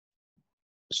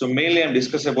So mainly I'm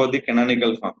discussing about the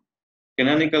canonical form.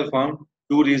 Canonical form,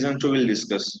 two reasons we will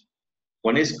discuss.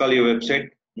 One is called your website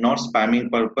not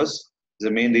spamming purpose is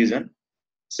the main reason.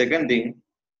 Second thing,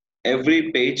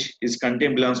 every page is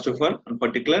content belongs to for a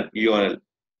particular URL,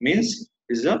 means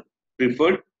is a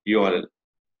preferred URL.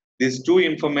 These two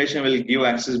information will give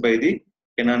access by the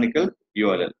canonical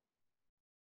URL.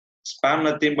 Spam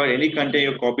nothing but any content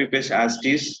you copy paste as it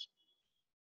is.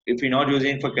 If you're not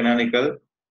using for canonical,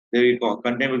 the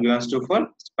content will belongs to for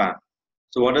spam.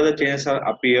 So what are the changes are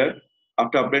appear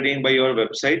after updating by your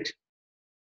website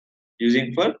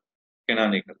using for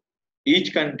canonical?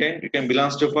 Each content you can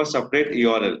belongs to for separate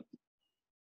URL.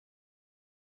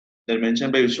 They're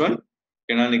mentioned by which one?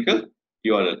 Canonical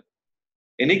URL.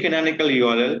 Any canonical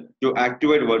URL to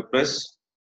activate WordPress,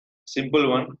 simple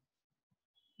one,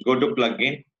 go to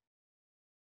plugin,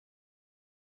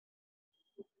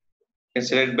 and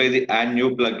select by the add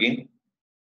new plugin,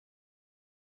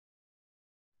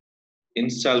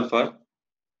 install for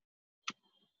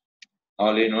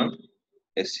all-in-one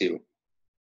SEO.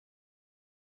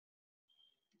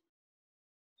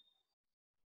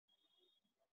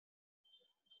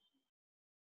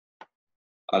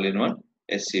 All-in-one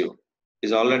SEO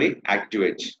is already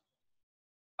activate.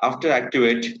 After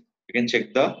activate, you can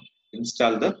check the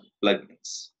install the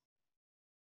plugins.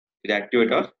 It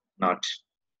activate or not.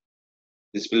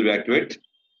 This will be activate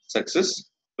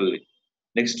successfully.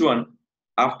 Next one,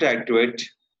 after activate,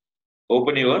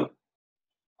 open your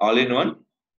all-in-one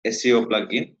SEO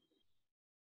plugin.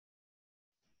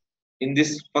 In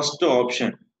this first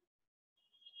option,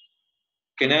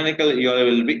 canonical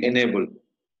URL will be enabled.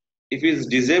 If it is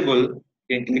disabled,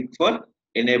 you can click for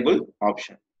enable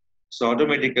option. So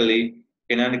automatically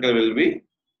canonical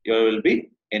URL will be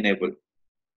enabled.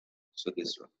 So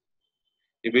this one.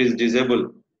 If it is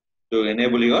disabled, to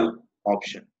enable your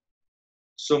option.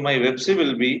 So my website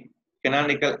will be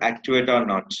canonical activate or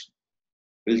not.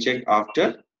 We'll check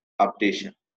after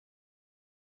updation.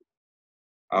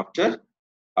 After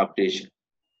updation.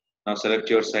 Now select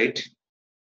your site.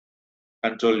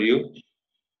 Control U.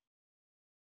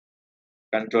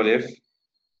 Control F.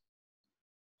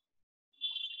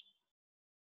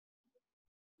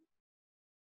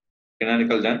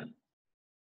 Canonical done.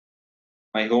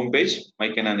 My home page, my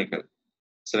canonical.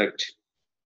 Select.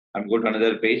 I'm going to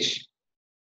another page.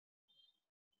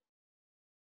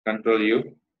 Control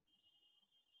U.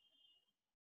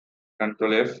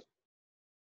 Control F.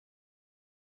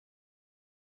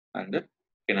 And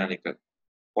canonical.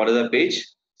 What is the page?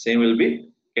 Same will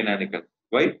be canonical.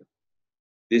 Why?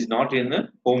 This is not in the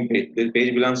home page. This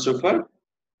page belongs to for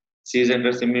Seas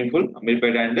under swimming pool,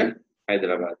 Amirpet and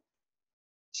Hyderabad.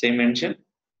 Same mention.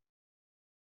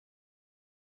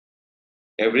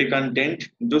 Every content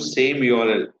into same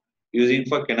URL using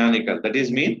for canonical. That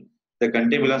is mean the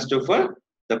content belongs to for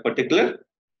the particular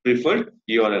preferred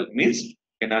URL, means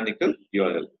canonical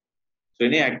URL. So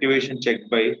any activation checked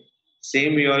by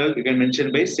same URL, you can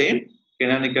mention by same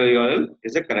canonical URL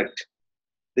is the correct.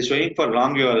 The showing for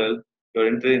wrong URL, you are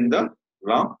entering the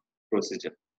wrong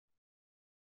procedure.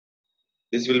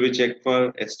 This will be checked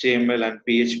for HTML and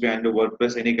PHP and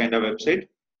WordPress, any kind of website.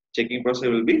 Checking process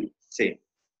will be same.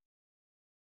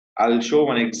 I'll show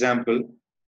one example.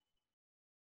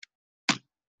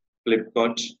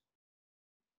 Flipkart.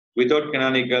 Without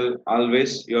canonical,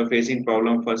 always you are facing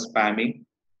problem for spamming,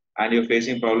 and you're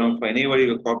facing problem for anybody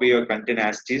who copy your content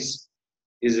as is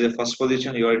the first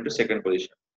position, you are into second position.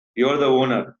 You are the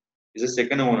owner, is the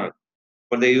second owner.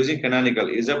 But they're using canonical,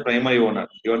 is the primary owner.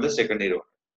 You are the secondary owner.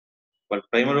 But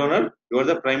primary owner, you are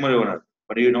the primary owner.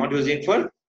 But you're not using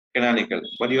for canonical.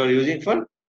 But you are using for,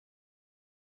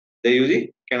 they're using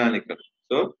canonical.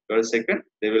 So you are second,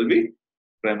 they will be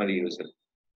primary user.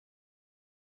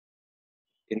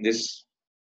 In this,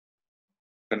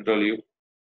 control U.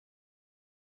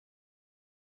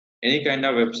 Any kind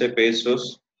of website page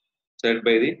source, set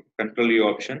by the control U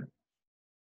option.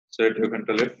 Select your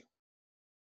control F.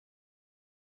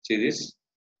 See this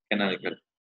canonical.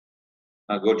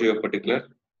 Now go to your particular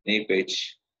any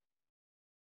page.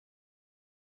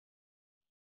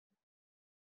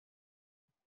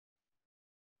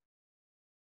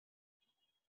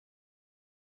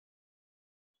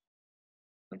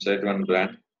 And select one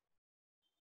brand.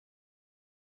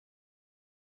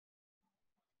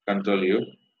 Control U.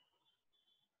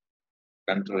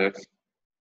 Control F.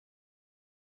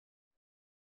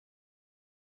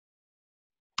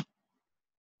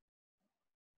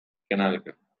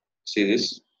 Canonical. See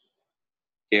this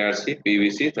KRC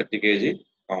PVC 30 kg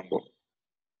combo.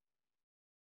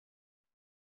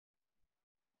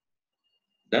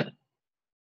 Done.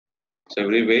 So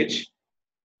every page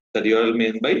that URL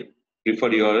means by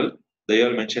preferred URL, the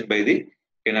URL mentioned by the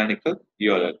canonical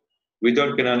URL.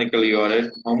 Without canonical URL,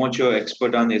 how much you are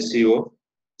expert on SEO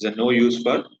is a no use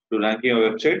for to ranking your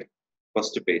website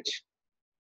first page.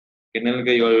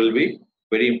 Canonical URL will be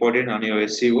very important on your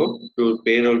SEO to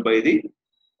payroll by the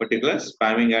particular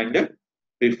spamming and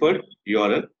preferred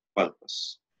URL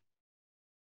purpose.